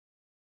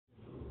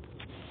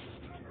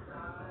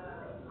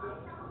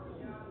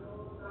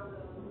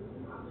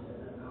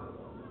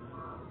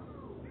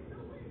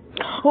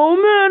Oh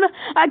man,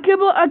 I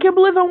can't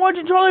believe I'm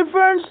watching Charlie and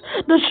Friends,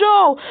 the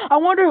show. I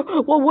wonder,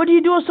 well, what do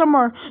you do in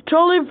summer?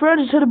 Charlie and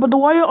Friends is hit but the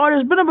wire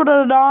artist.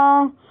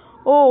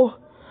 Oh,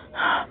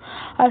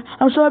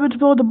 I'm so happy to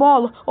play with the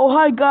ball. Oh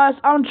hi guys,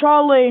 I'm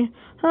Charlie.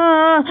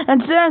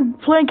 And then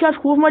playing catch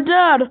with my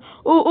dad.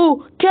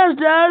 Ooh, catch,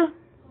 Dad.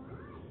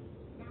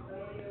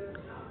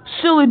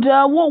 Silly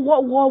Dad.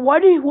 What? Why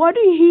did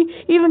he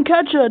even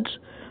catch it?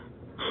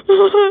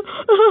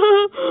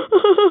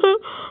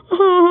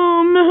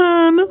 Oh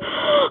man,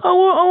 I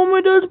want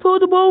my dad to play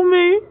with the ball with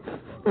me.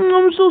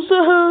 I'm so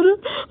sad.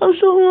 I'm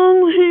so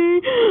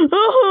lonely.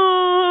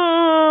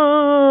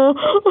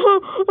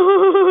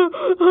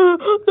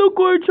 Don't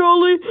cry,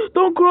 Charlie.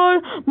 Don't cry.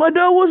 My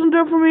dad wasn't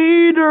there for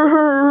me either.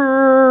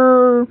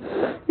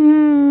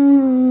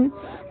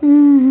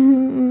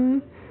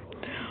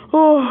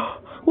 Oh,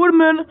 wait a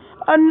minute.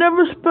 I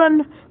never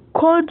spent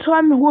quality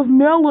time with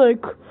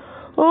Malach.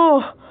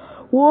 Oh,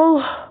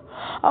 well,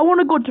 I want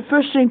to go to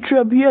fishing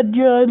trip. Yeah,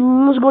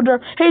 let's go there.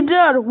 Hey,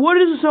 Dad, what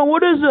is it, son?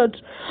 What is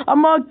it?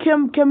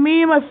 Can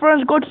me and my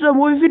friends go to the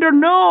movie theater?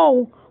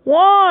 No.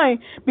 Why?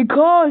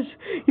 Because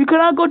you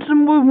cannot go to the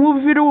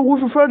movie theater with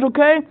your friends,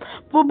 okay?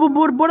 But I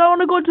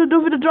want to go to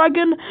the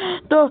Dragon,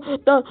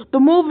 the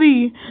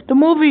movie.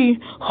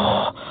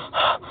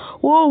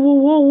 Whoa,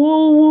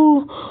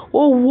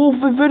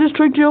 Vegas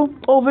tricked you?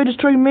 Oh, Vegas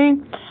tricked me?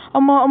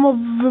 I'm a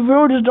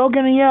Vegas dog,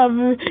 and yeah,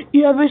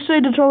 they say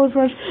the Charlie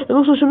Friends. It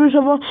looks like somebody's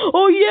having.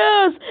 Oh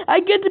yes,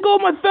 I get to go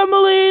with my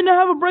family and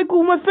have a break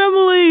with my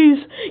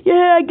families.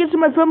 Yeah, I get to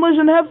my families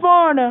and have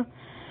fun.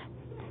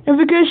 In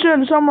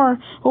vacation, summer.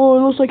 Oh,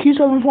 it looks like he's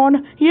having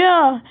fun.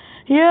 Yeah,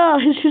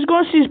 he's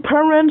going to see his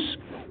parents.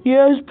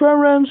 Yeah, his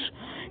parents.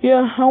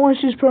 Yeah, I want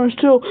to see his parents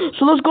too.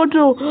 So let's go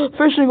to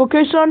fishing,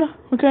 okay, son?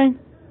 Okay.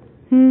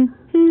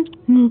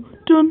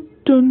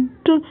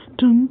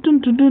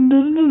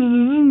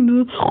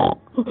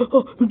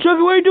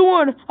 Jeffy, what are you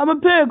doing? I'm a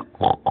pig.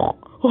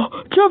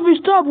 Jeffy,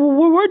 stop.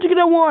 Where'd you get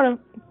that water?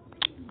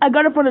 I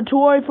got it from the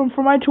toy, from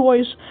my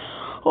toys.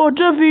 Oh,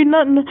 Jeffy,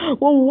 nothing.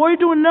 Well, what are you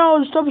doing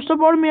now? Stop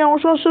out of me. I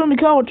was trying to sit on the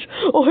couch.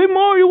 Oh, hey,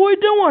 Mario, what are you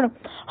doing?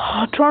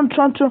 Trying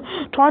to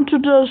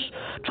just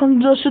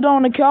sit down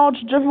on the couch.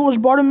 Jeffy was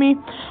bothering me.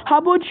 How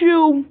about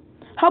you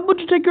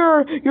take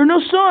your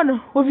new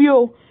son with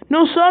you?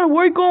 No, son,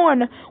 where are you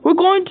going? We're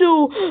going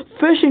to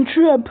fishing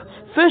trip.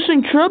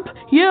 Fishing trip?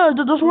 Yeah,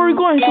 that's where we're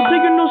going. So take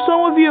your new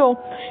son with you.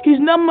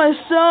 He's not my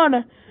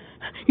son.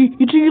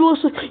 You think he looks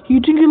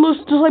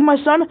just like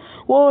my son?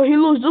 Well, he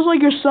looks just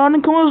like your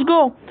son. Come on, let's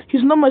go.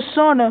 He's not my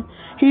son.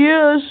 He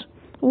is.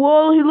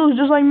 Well, he looks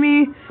just like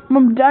me.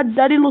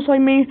 Daddy looks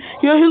like me.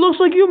 Yeah, he looks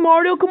like you,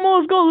 Mario. Come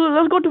on, let's go.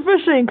 Let's go to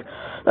fishing.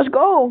 Let's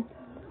go.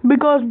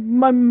 Because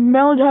my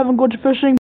manager haven't gone to fishing.